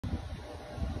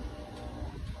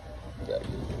gotta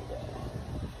get it.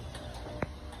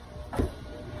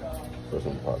 First,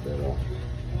 I'm gonna pop that off.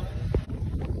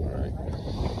 Alright.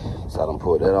 So I done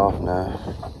pulled that off now.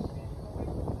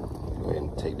 Go ahead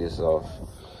and take this off.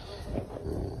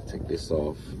 Take this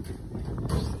off.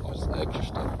 All this extra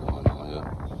stuff going on here.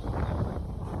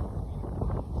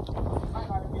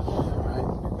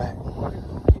 Alright, back.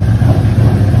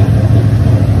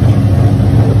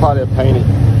 I'll probably paint it,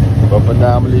 but for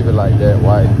now I'm gonna leave it like that,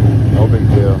 white. No big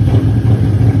deal.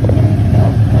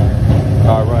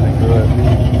 Car running good.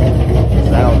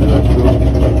 Sound good too.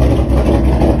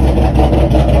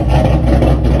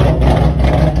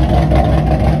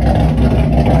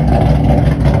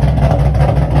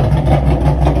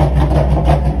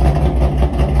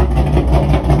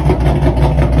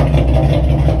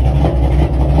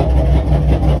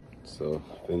 So,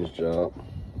 finished job.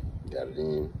 Got it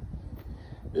in.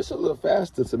 It's a little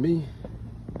faster to me.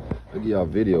 I'll give y'all a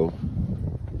video.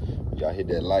 Y'all hit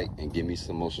that like and give me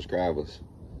some more subscribers.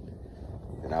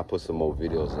 And I'll put some more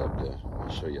videos up there. I'll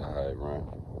show you how it runs.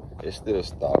 It's still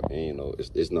stock, and you know,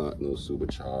 it's not no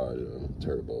supercharged or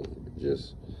turbo.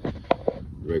 Just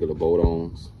regular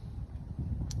bolt-ons,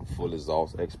 full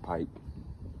exhaust X pipe,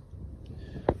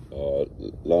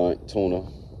 line tuner.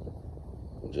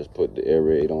 Just put the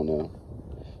aerate on there.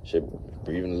 Should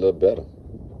breathing a little better.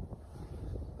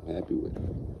 I'm happy with it.